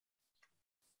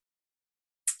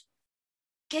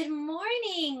Good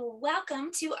morning.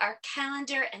 Welcome to our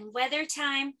calendar and weather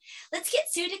time. Let's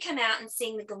get Sue to come out and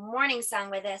sing the good morning song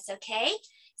with us, okay?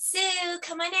 Sue,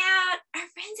 come on out. Our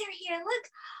friends are here. Look,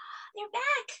 they're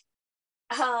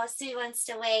back. Oh, Sue wants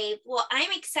to wave. Well,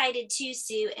 I'm excited too,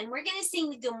 Sue, and we're going to sing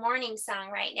the good morning song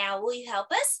right now. Will you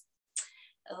help us?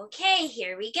 Okay,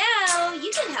 here we go. You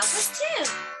can help us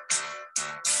too.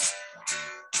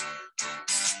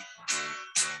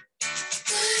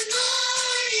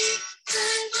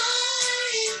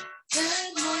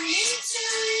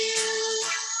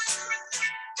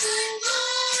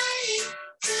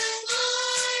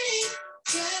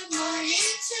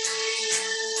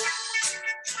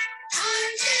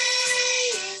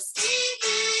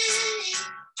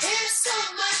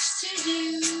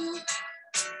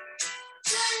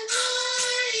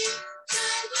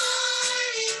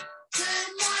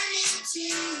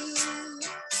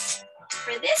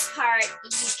 For this part, you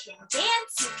can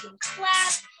dance, you can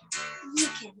clap, you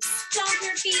can stomp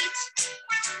your feet,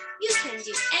 you can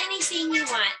do anything you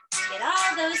want. Get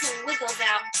all those wiggles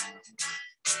out.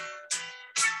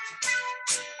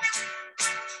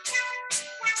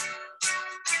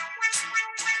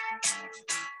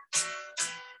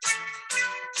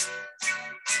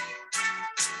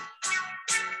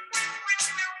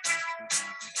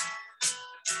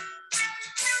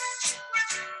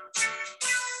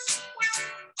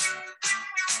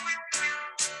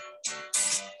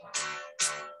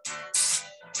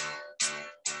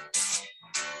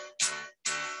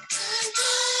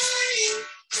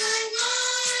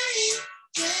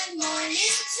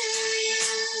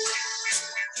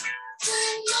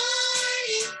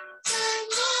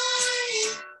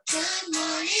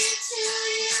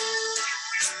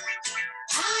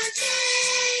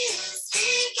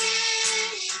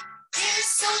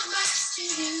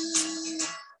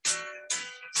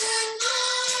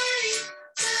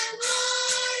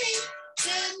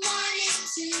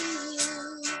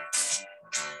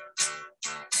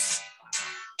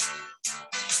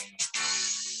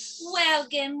 Well,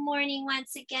 good morning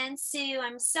once again, Sue.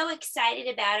 I'm so excited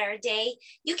about our day.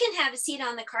 You can have a seat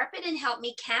on the carpet and help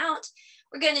me count.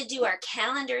 We're going to do our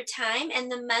calendar time,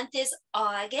 and the month is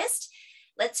August.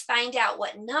 Let's find out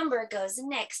what number goes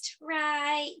next.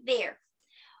 Right there.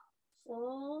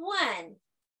 1,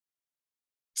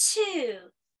 2,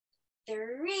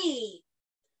 3,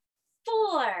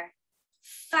 4,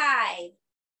 5,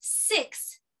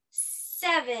 6,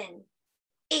 7,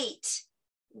 8,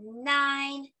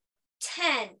 9,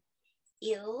 10,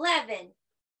 11,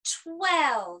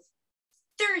 12,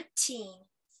 13,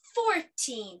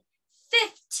 14,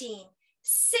 15,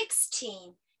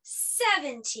 16,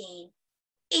 17,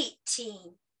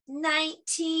 18,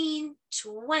 19,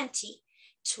 20,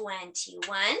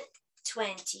 21,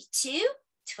 22,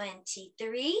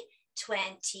 23,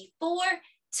 24,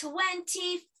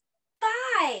 25.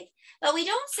 But we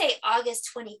don't say August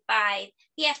 25.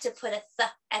 We have to put a th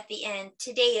at the end.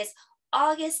 Today is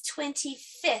August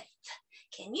 25th.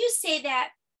 Can you say that?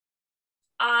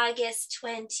 August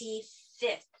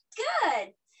 25th.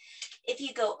 Good. If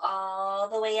you go all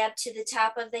the way up to the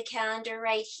top of the calendar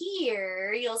right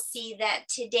here, you'll see that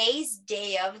today's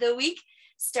day of the week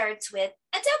starts with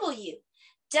a W.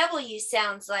 W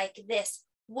sounds like this.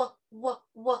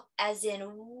 W, as in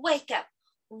wake up.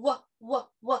 W.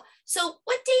 So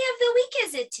what day of the week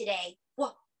is it today?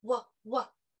 W.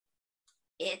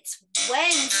 It's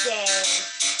Wednesday.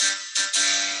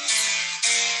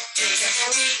 Days of the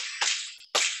week.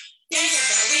 Days of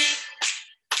the week.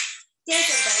 Days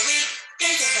of the week.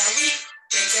 Days of the week.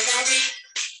 Days of the week.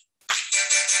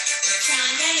 It's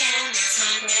Sunday and it's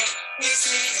Monday. It's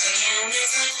Tuesday and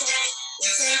it's Wednesday.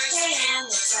 It's Thursday and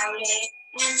it's Friday.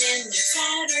 And then it's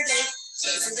Saturday.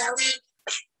 Days of the week.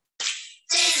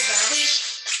 Days of the week.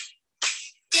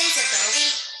 Days of the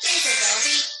week. Days of the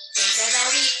week. Days of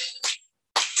the week.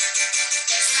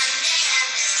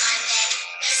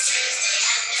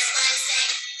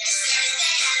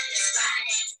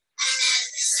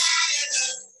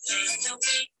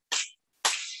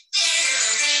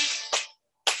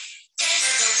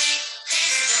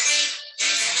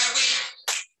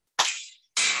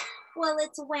 Well,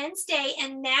 it's Wednesday,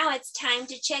 and now it's time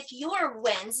to check your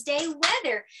Wednesday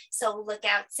weather. So look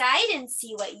outside and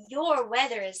see what your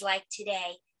weather is like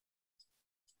today.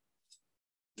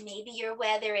 Maybe your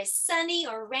weather is sunny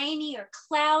or rainy or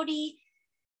cloudy.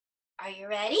 Are you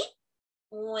ready?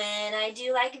 When I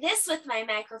do like this with my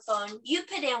microphone, you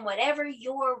put in whatever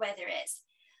your weather is.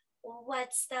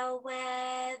 What's the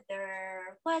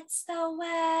weather? What's the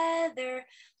weather?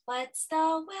 What's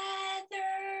the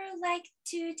weather like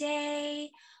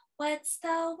today? What's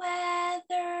the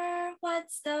weather?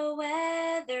 What's the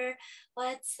weather? What's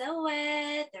What's the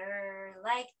weather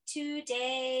like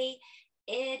today?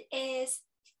 It is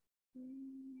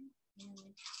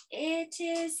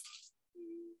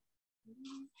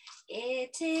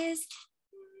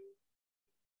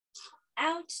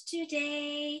out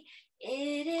today.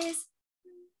 It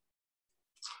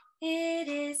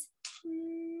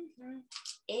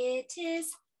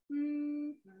is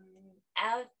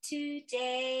out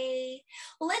today.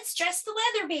 Well, let's dress the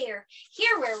weather bear.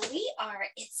 Here where we are,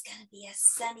 it's going to be a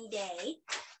sunny day.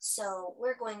 So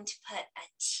we're going to put a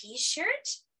t-shirt.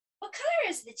 What color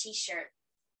is the t-shirt?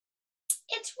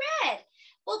 It's red.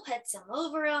 We'll put some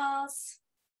overalls.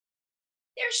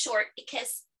 They're short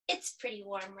because it's pretty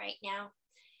warm right now.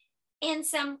 And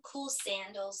some cool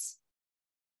sandals.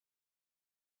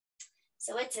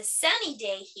 So it's a sunny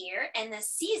day here, and the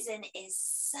season is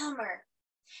summer.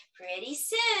 Pretty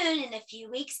soon, in a few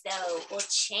weeks though, we'll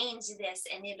change this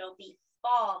and it'll be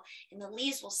fall, and the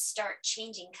leaves will start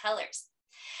changing colors.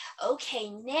 Okay,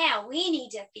 now we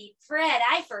need to feed Fred.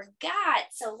 I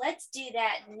forgot, so let's do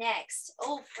that next.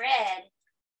 Oh, Fred,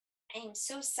 I am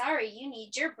so sorry. You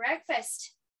need your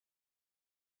breakfast.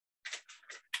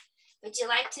 Would you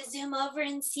like to zoom over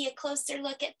and see a closer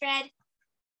look at Fred?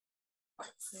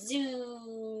 Let's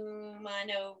zoom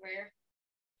on over.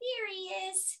 Here he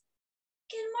is.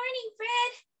 Good morning,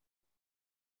 Fred.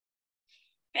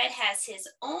 Fred has his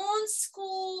own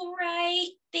school right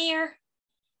there.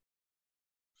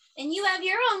 And you have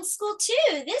your own school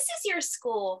too. This is your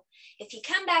school. If you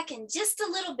come back in just a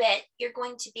little bit, you're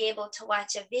going to be able to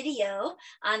watch a video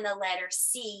on the letter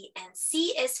C, and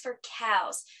C is for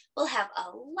cows. We'll have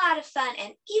a lot of fun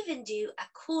and even do a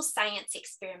cool science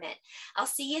experiment. I'll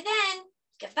see you then.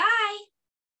 Goodbye.